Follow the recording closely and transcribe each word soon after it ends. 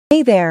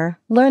Hey there,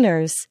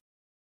 learners.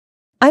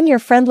 I'm your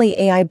friendly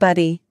AI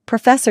buddy,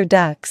 Professor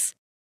DUX.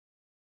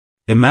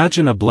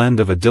 Imagine a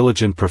blend of a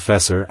diligent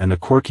professor and a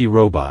quirky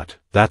robot.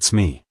 That's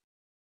me.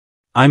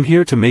 I'm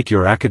here to make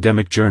your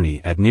academic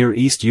journey at Near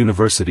East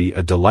University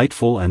a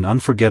delightful and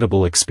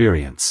unforgettable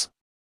experience.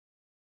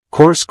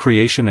 Course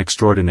creation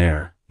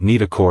extraordinaire.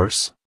 Need a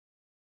course?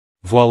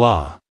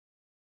 Voila!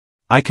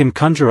 I can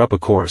conjure up a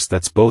course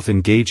that's both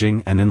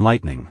engaging and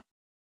enlightening.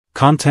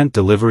 Content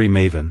delivery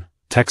maven,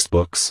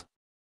 textbooks,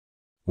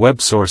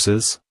 web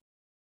sources,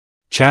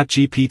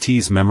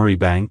 ChatGPT's memory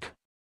bank.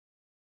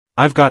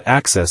 I've got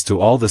access to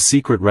all the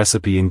secret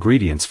recipe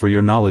ingredients for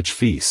your knowledge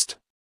feast.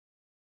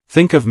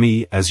 Think of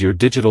me as your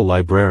digital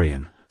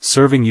librarian,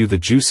 serving you the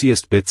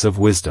juiciest bits of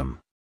wisdom.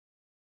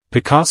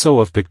 Picasso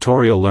of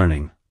pictorial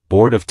learning,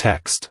 bored of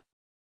text.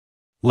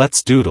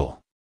 Let's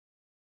doodle.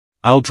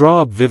 I'll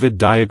draw up vivid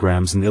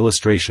diagrams and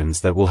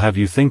illustrations that will have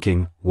you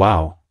thinking,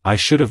 wow, I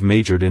should have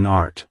majored in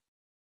art.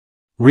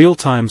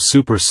 Real-time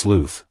super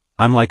sleuth,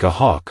 I'm like a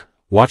hawk,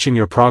 watching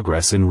your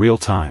progress in real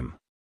time.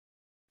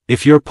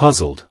 If you're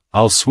puzzled,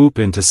 I'll swoop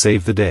in to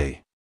save the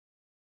day.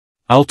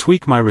 I'll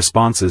tweak my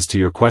responses to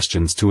your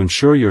questions to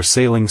ensure you're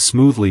sailing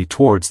smoothly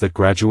towards that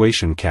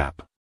graduation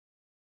cap.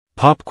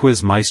 Pop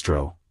quiz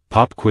maestro,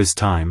 pop quiz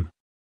time?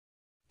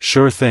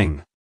 Sure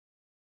thing.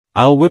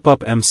 I'll whip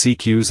up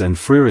MCQs and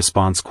free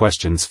response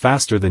questions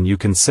faster than you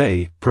can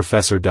say,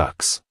 Professor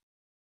DUX.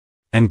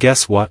 And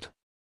guess what?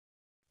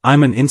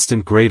 I'm an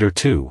instant grader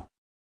too.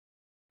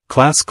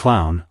 Class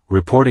clown,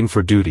 reporting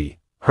for duty.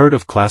 Heard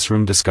of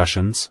classroom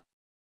discussions?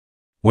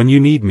 When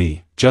you need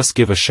me, just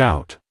give a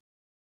shout.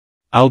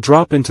 I'll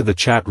drop into the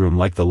chat room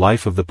like the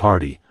life of the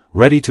party,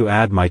 ready to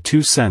add my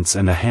 2 cents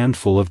and a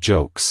handful of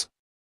jokes.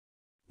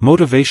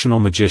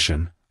 Motivational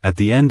magician, at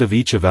the end of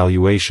each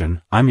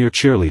evaluation, I'm your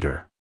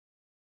cheerleader.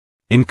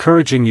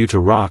 Encouraging you to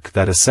rock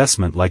that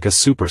assessment like a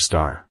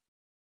superstar.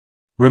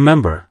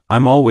 Remember,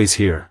 I'm always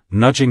here,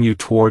 nudging you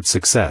toward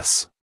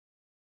success.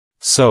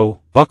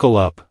 So, buckle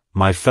up,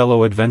 my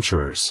fellow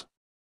adventurers.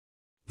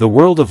 The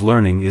world of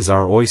learning is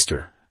our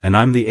oyster, and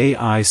I'm the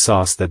AI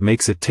sauce that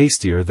makes it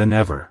tastier than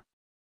ever.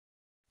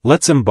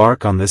 Let's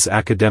embark on this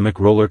academic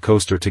roller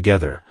coaster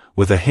together,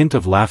 with a hint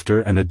of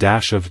laughter and a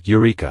dash of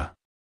eureka.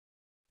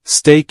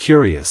 Stay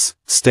curious,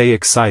 stay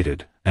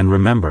excited, and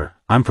remember,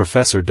 I'm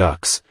Professor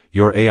DUX,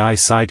 your AI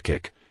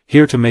sidekick,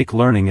 here to make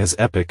learning as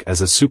epic as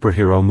a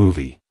superhero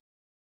movie.